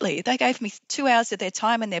 absolutely. They gave me 2 hours of their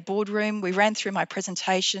time in their boardroom. We ran through my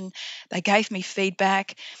presentation. They gave me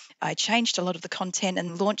feedback. I changed a lot of the content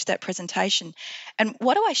and launched that presentation. And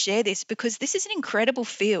why do I share this? Because this is an incredible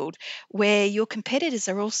field where your competitors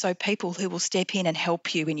are also people who will step in and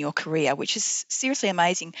help you in your career, which is seriously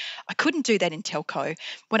amazing. I couldn't do that in telco.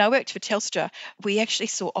 When I worked for Telstra, we actually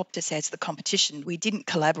saw Optus as the competition. We didn't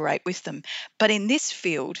collaborate with them. But in this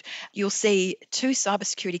field, you'll see two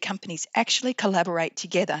cybersecurity companies actually collaborate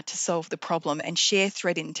together to solve the problem and share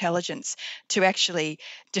threat intelligence to actually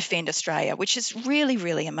defend Australia, which is really,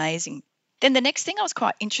 really amazing. Then the next thing I was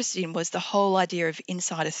quite interested in was the whole idea of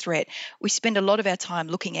insider threat. We spend a lot of our time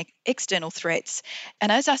looking at external threats.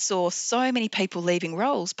 And as I saw so many people leaving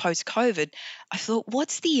roles post-COVID, I thought,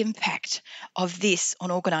 what's the impact of this on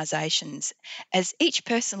organisations as each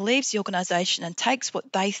person leaves the organisation and takes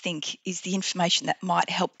what they think is the information that might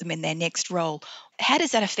help them in their next role? How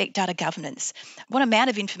does that affect data governance? What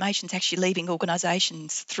amount of information is actually leaving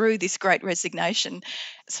organisations through this great resignation?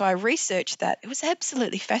 So I researched that. It was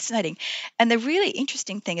absolutely fascinating. And the really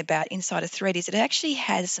interesting thing about Insider Threat is it actually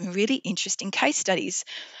has some really interesting case studies,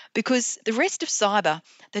 because the rest of cyber,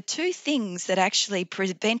 the two things that actually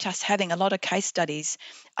prevent us having a lot of case studies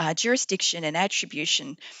are jurisdiction and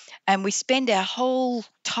attribution. And we spend our whole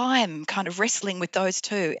time kind of wrestling with those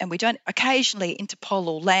two. And we don't occasionally, Interpol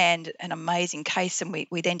will land an amazing case, and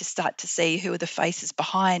we then just start to see who are the faces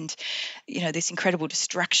behind, this incredible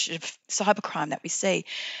destruction of cybercrime that we see.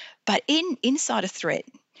 But in Insider Threat,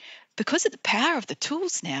 because of the power of the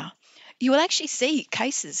tools now, you will actually see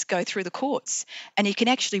cases go through the courts, and you can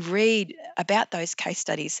actually read about those case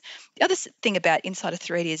studies. The other thing about Insider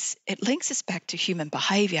Threat is it links us back to human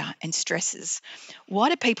behaviour and stresses. Why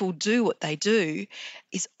do people do what they do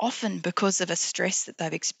is often because of a stress that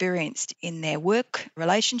they've experienced in their work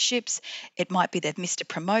relationships. It might be they've missed a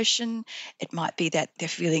promotion. It might be that they're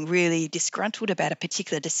feeling really disgruntled about a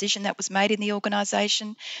particular decision that was made in the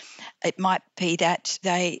organisation. It might be that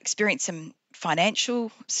they experience some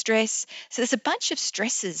financial stress. So there's a bunch of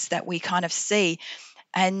stresses that we kind of see.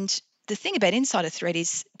 And the thing about Insider Threat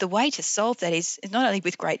is the way to solve that is not only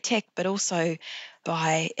with great tech, but also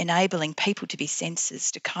by enabling people to be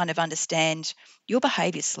sensors, to kind of understand your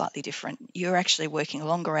behaviour is slightly different. You're actually working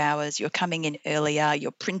longer hours, you're coming in earlier,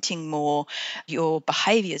 you're printing more, your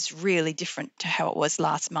behaviour is really different to how it was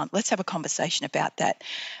last month. Let's have a conversation about that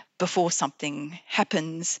before something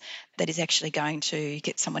happens that is actually going to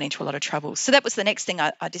get someone into a lot of trouble. So that was the next thing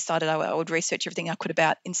I decided I would research everything I could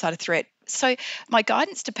about Insider Threat. So my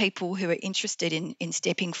guidance to people who are interested in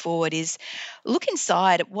stepping forward is look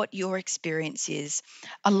inside at what your experience is,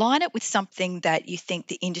 align it with something that you think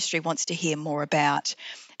the industry wants to hear more about,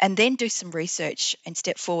 and then do some research and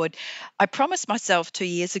step forward. I promised myself 2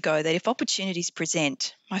 years ago that if opportunities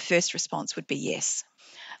present, my first response would be yes.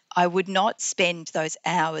 I would not spend those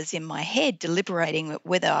hours in my head deliberating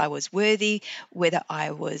whether I was worthy, whether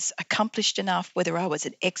I was accomplished enough, whether I was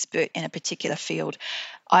an expert in a particular field.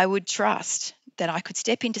 I would trust that I could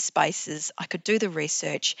step into spaces, I could do the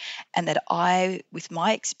research, and that I, with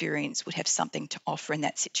my experience, would have something to offer in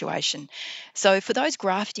that situation. So for those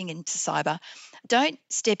grafting into cyber, don't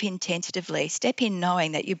step in tentatively. Step in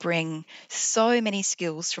knowing that you bring so many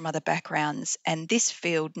skills from other backgrounds, and this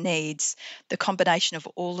field needs the combination of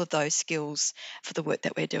all of those skills for the work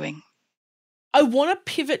that we're doing. I want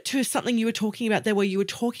to pivot to something you were talking about there, where you were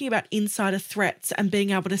talking about insider threats and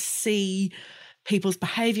being able to see people's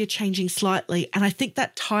behavior changing slightly. And I think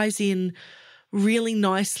that ties in really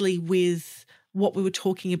nicely with what we were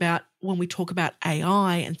talking about when we talk about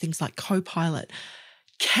AI and things like Copilot.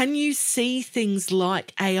 Can you see things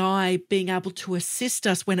like AI being able to assist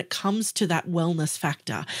us when it comes to that wellness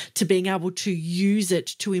factor, to being able to use it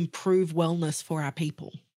to improve wellness for our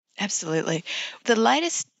people? Absolutely. The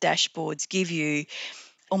latest dashboards give you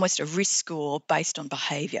almost a risk score based on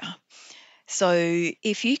behavior. So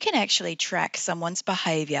if you can actually track someone's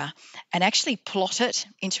behavior and actually plot it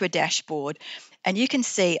into a dashboard, and you can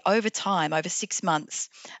see over time, over 6 months,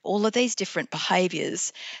 all of these different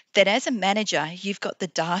behaviors, then as a manager, you've got the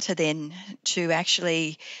data then to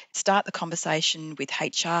actually start the conversation with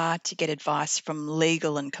HR to get advice from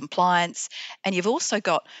legal and compliance. And you've also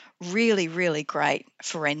got really, really great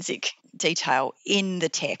forensic detail in the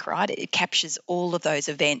tech, right? It captures all of those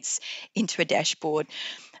events into a dashboard.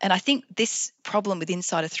 And I think this problem with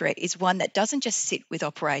insider threat is one that doesn't just sit with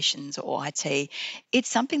operations or IT. It's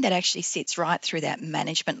something that actually sits right through that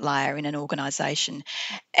management layer in an organisation.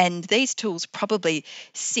 And these tools probably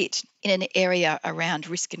sit in an area around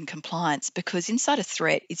risk and compliance, because insider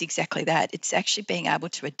threat is exactly that. It's actually being able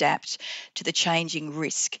to adapt to the changing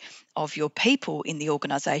risk of your people in the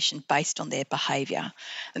organisation based on their behaviour,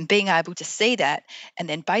 and being able to see that, and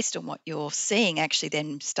then based on what you're seeing, actually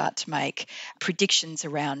then start to make predictions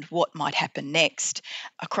around what might happen next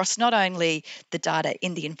across not only the data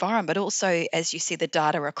in the environment, but also as you see the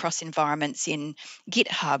data across environments in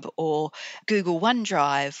GitHub or Google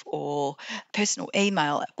OneDrive or personal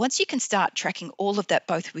email. Once you can start tracking all of that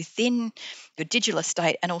both within your digital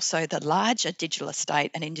estate and also the larger digital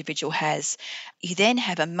estate an individual has, you then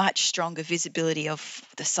have a much stronger visibility of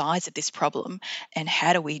the size of this problem and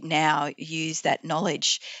how do we now use that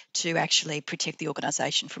knowledge to actually protect the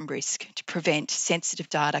organisation from risk, to prevent sensitive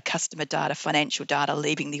data, customer data, financial data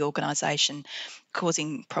leaving the organisation,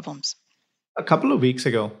 causing problems. A couple of weeks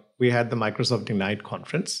ago, we had the Microsoft Ignite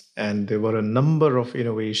conference, and there were a number of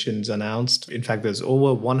innovations announced. In fact, there's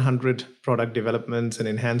over 100 product developments and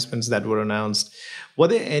enhancements that were announced. Were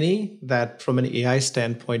there any that, from an AI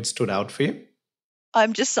standpoint, stood out for you?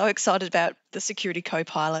 I'm just so excited about the Security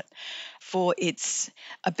Copilot for its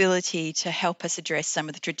ability to help us address some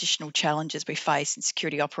of the traditional challenges we face in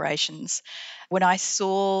security operations. When I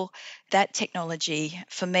saw that technology,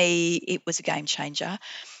 for me, it was a game changer.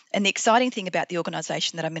 And the exciting thing about the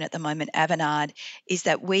organisation that I'm in at the moment, Avanade, is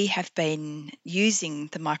that we have been using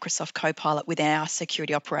the Microsoft Copilot within our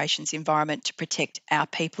security operations environment to protect our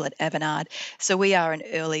people at Avanade. So we are an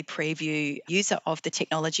early preview user of the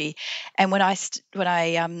technology. And when I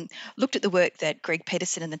looked at the work that Greg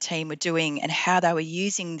Peterson and the team were doing and how they were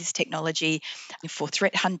using this technology for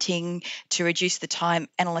threat hunting to reduce the time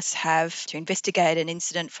analysts have to investigate an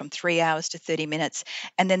incident from 3 hours to 30 minutes,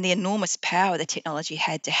 and then the enormous power the technology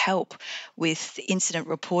had to help with incident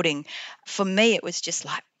reporting. For me, it was just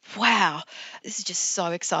like, wow, this is just so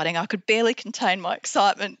exciting. I could barely contain my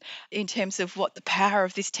excitement in terms of what the power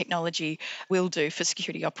of this technology will do for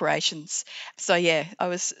security operations. So, yeah, I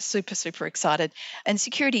was super, super excited. And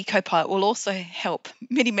Security Copilot will also help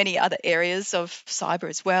many, many other areas of cyber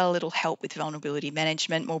as well. It'll help with vulnerability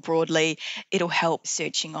management more broadly. It'll help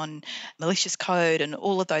searching on malicious code and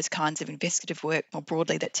all of those kinds of investigative work more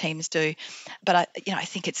broadly that teams do. But I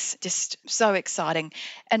think it's just so exciting.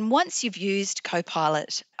 And once you've used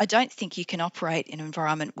Copilot, I don't think you can operate in an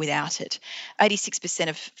environment without it. 86%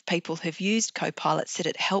 of people who've used Copilot said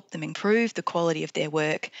it helped them improve the quality of their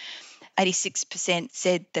work. 86%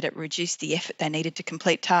 said that it reduced the effort they needed to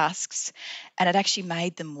complete tasks, and it actually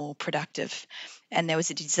made them more productive. And there was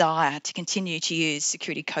a desire to continue to use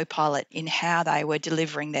Security Copilot in how they were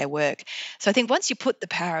delivering their work. So I think once you put the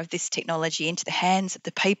power of this technology into the hands of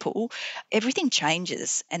the people, everything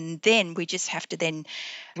changes. And then we just have to then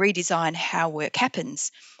redesign how work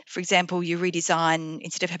happens. For example, you redesign,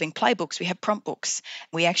 instead of having playbooks, we have prompt books.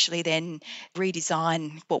 We actually then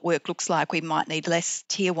redesign what work looks like. We might need less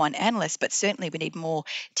tier one analysts, but certainly we need more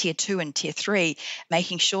tier two and tier three,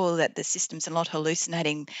 making sure that the systems are not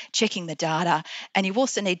hallucinating, checking the data. And you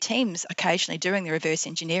also need teams occasionally doing the reverse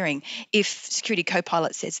engineering. If Security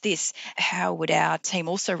Copilot says this, how would our team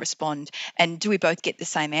also respond? And do we both get the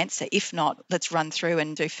same answer? If not, let's run through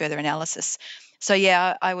and do further analysis. So,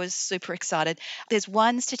 yeah, I was super excited. There's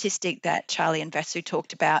one statistic that Charlie and Vasu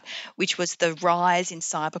talked about, which was the rise in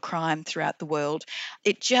cybercrime throughout the world.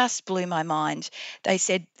 It just blew my mind. They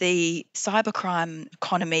said the cybercrime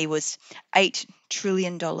economy was $8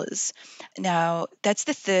 trillion. Now, that's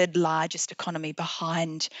the third largest economy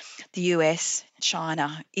behind the US.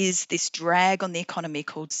 China is this drag on the economy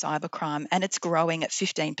called cybercrime, and it's growing at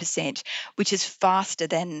 15%, which is faster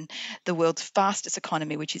than the world's fastest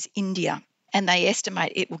economy, which is India. And they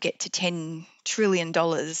estimate it will get to $10 trillion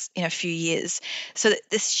in a few years. So that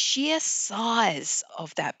the sheer size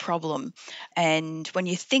of that problem, and when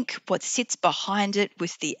you think what sits behind it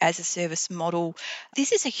with the as a service model,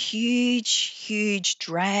 this is a huge, huge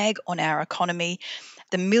drag on our economy.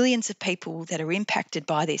 The millions of people that are impacted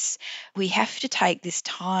by this, we have to take this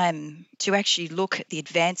time to actually look at the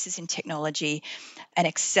advances in technology and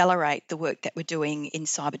accelerate the work that we're doing in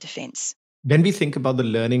cyber defense. When we think about the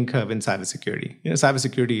learning curve in cybersecurity,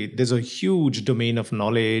 cybersecurity, there's a huge domain of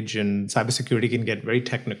knowledge, and cybersecurity can get very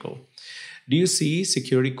technical. Do you see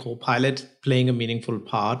Security Copilot playing a meaningful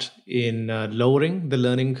part in lowering the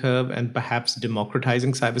learning curve and perhaps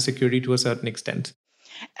democratizing cybersecurity to a certain extent?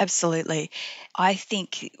 Absolutely. I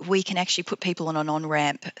think we can actually put people on an on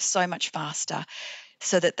ramp so much faster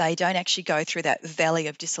so that they don't actually go through that valley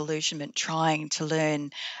of disillusionment trying to learn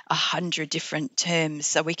 100 different terms.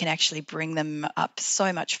 So we can actually bring them up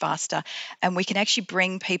so much faster, and we can actually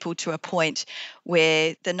bring people to a point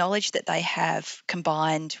where the knowledge that they have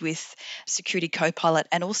combined with Security Copilot,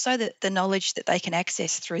 and also the knowledge that they can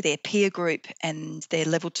access through their peer group and their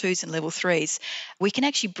level twos and level threes, we can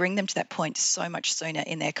actually bring them to that point so much sooner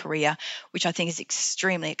in their career, which I think is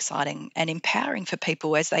extremely exciting and empowering for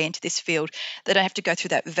people as they enter this field. They don't have to go through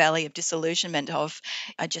that valley of disillusionment of,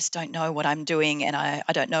 I just don't know what I'm doing, and I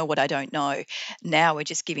don't know what I don't know. Now we're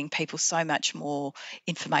just giving people so much more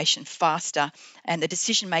information faster, and the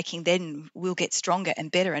decision making then will get stronger and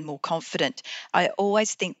better and more confident. I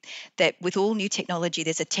always think that with all new technology,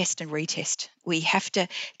 there's a test and retest. We have to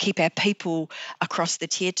keep our people across the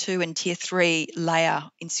tier two and tier three layer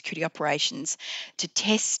in security operations to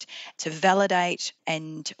test, to validate,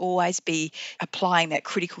 and always be applying that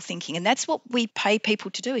critical thinking. And that's what we pay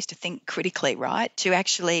people to do, is to think critically, right? To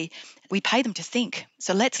actually We pay them to think.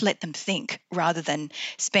 So let's let them think rather than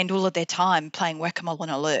spend all of their time playing whack-a-mole on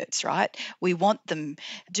alerts, right? We want them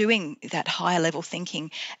doing that higher level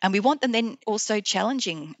thinking, and we want them then also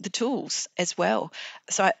challenging the tools as well.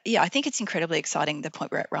 So, I think it's incredibly exciting, the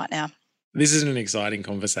point we're at right now. This is an exciting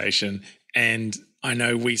conversation. And I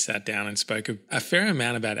know we sat down and spoke a fair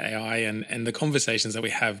amount about AI, and the conversations that we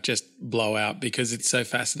have just blow out because it's so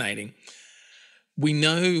fascinating. We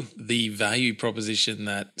know the value proposition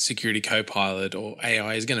that Security Copilot or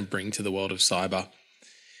AI is going to bring to the world of cyber.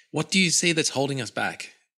 What do you see that's holding us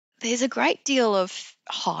back? There's a great deal of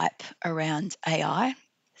hype around AI.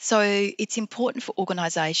 So it's important for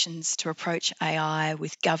organisations to approach AI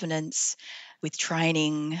with governance, with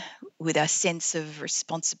training, with a sense of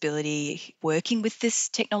responsibility working with this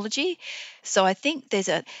technology. So I think there's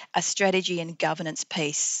a strategy and governance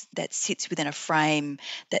piece that sits within a frame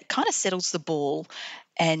that kind of settles the ball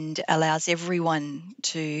and allows everyone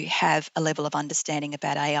to have a level of understanding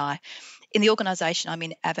about AI. In the organisation I'm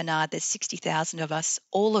in, Avanade, there's 60,000 of us.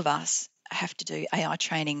 All of us have to do AI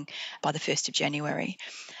training by the 1st of January.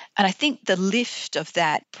 And I think the lift of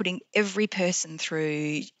that, putting every person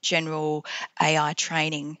through general AI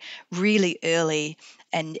training really early,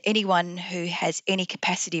 and anyone who has any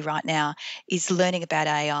capacity right now is learning about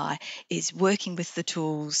AI, is working with the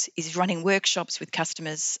tools, is running workshops with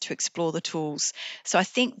customers to explore the tools. So I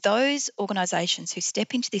think those organisations who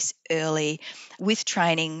step into this early with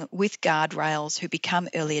training, with guardrails, who become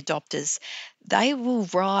early adopters, they will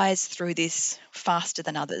rise through this faster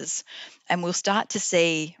than others. And we'll start to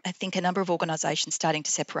see, I think, a number of organisations starting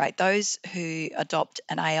to separate. Those who adopt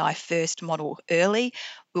an AI first model early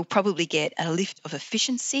will probably get a lift of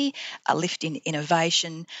efficiency, a lift in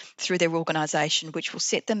innovation through their organisation, which will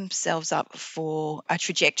set themselves up for a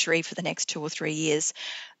trajectory for the next 2 or 3 years.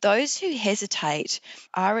 Those who hesitate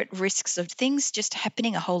are at risks of things just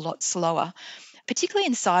happening a whole lot slower. Particularly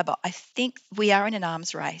in cyber, I think we are in an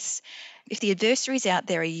arms race. If the adversaries out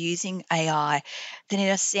there are using AI, then in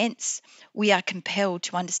a sense, we are compelled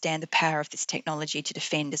to understand the power of this technology to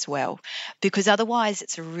defend as well, because otherwise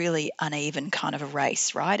it's a really uneven kind of a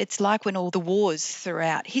race, right? It's like when all the wars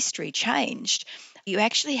throughout history changed. You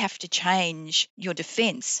actually have to change your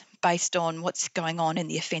defense based on what's going on in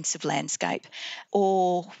the offensive landscape,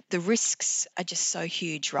 or the risks are just so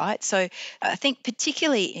huge, right? So I think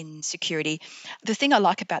particularly in security, the thing I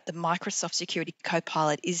like about the Microsoft Security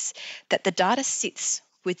Copilot is that the data sits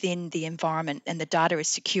within the environment and the data is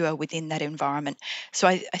secure within that environment. So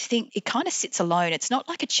I think it kind of sits alone. It's not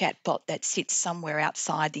like a chatbot that sits somewhere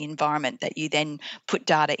outside the environment that you then put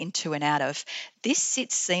data into and out of. This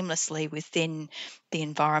sits seamlessly within the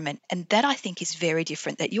environment. And that I think is very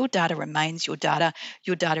different, that your data remains your data.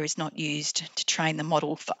 Your data is not used to train the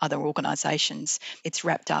model for other organizations. It's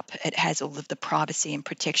wrapped up. It has all of the privacy and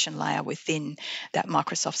protection layer within that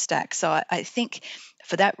Microsoft stack. So I think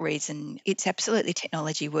for that reason, it's absolutely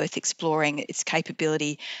technology worth exploring, its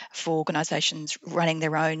capability for organisations running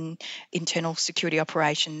their own internal security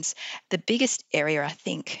operations. The biggest area, I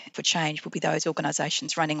think, for change will be those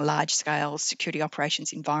organisations running large-scale security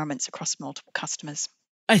operations environments across multiple customers.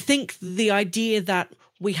 I think the idea that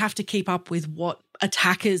we have to keep up with what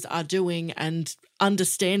attackers are doing and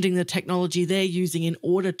understanding the technology they're using in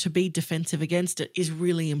order to be defensive against it is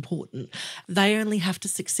really important. They only have to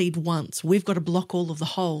succeed once. We've got to block all of the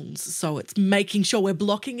holes. So it's making sure we're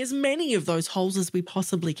blocking as many of those holes as we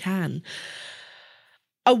possibly can.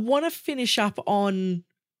 I want to finish up on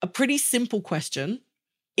a pretty simple question.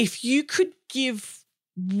 If you could give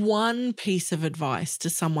one piece of advice to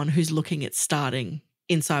someone who's looking at starting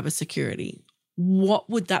in cybersecurity, what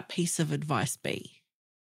would that piece of advice be?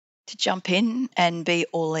 To jump in and be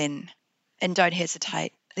all in, and don't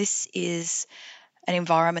hesitate. This is an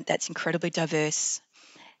environment that's incredibly diverse.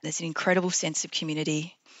 There's an incredible sense of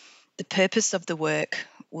community. The purpose of the work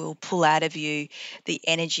will pull out of you the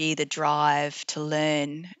energy, the drive to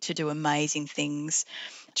learn, to do amazing things.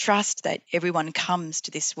 Trust that everyone comes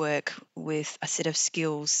to this work with a set of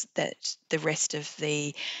skills that the rest of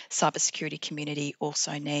the cybersecurity community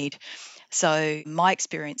also need. So my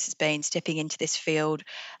experience has been stepping into this field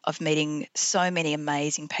of meeting so many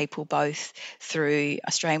amazing people, both through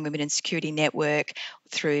Australian Women in Security Network,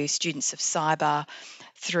 through Students of Cyber,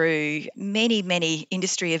 through many, many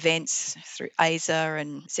industry events, through ASA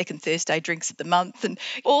and Second Thursday Drinks of the Month and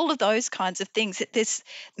all of those kinds of things. There's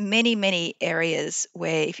many, many areas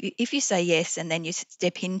where if you say yes and then you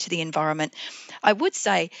step into the environment, I would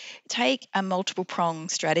say take a multiple prong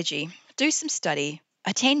strategy, do some study,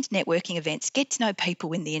 attend networking events, get to know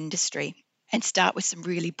people in the industry and start with some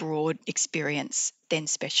really broad experience, then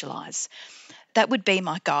specialise. That would be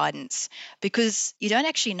my guidance, because you don't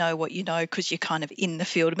actually know what you know because you're kind of in the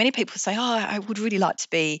field. Many people say, oh, I would really like to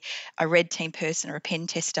be a red team person or a pen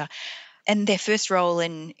tester, and their first role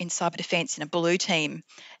in cyber defense in a blue team,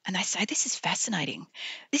 and they say, this is fascinating.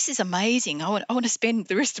 This is amazing. I want to spend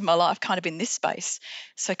the rest of my life kind of in this space.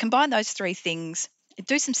 So combine those three things,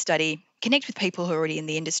 do some study, connect with people who are already in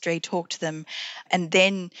the industry, talk to them, and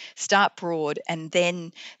then start broad and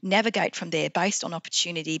then navigate from there based on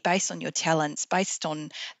opportunity, based on your talents, based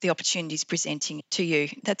on the opportunities presenting to you.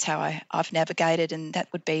 That's how I've navigated, and that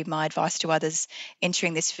would be my advice to others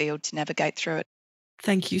entering this field to navigate through it.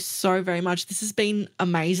 Thank you so very much. This has been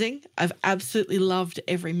amazing. I've absolutely loved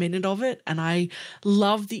every minute of it. And I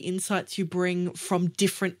love the insights you bring from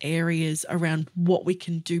different areas around what we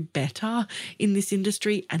can do better in this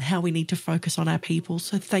industry and how we need to focus on our people.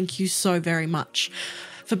 So thank you so very much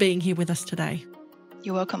for being here with us today.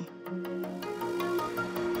 You're welcome.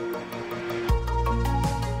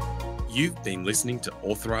 You've been listening to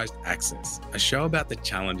Authorized Access, a show about the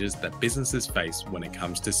challenges that businesses face when it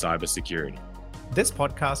comes to cybersecurity. This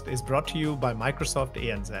podcast is brought to you by Microsoft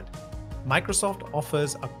ANZ. Microsoft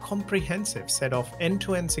offers a comprehensive set of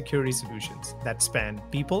end-to-end security solutions that span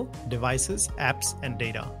people, devices, apps, and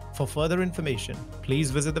data. For further information,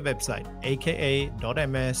 please visit the website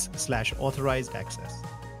aka.ms/authorized-access.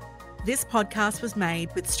 This podcast was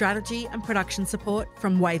made with strategy and production support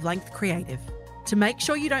from Wavelength Creative. To make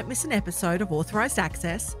sure you don't miss an episode of Authorized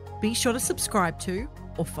Access, be sure to subscribe to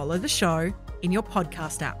or follow the show in your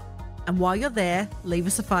podcast app. And while you're there, leave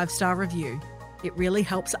us a 5-star review. It really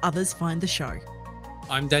helps others find the show.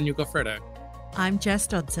 I'm Daniel Goffredo. I'm Jess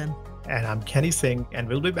Dodson. And I'm Kenny Singh, and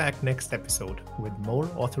we'll be back next episode with more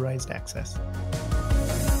Authorized Access.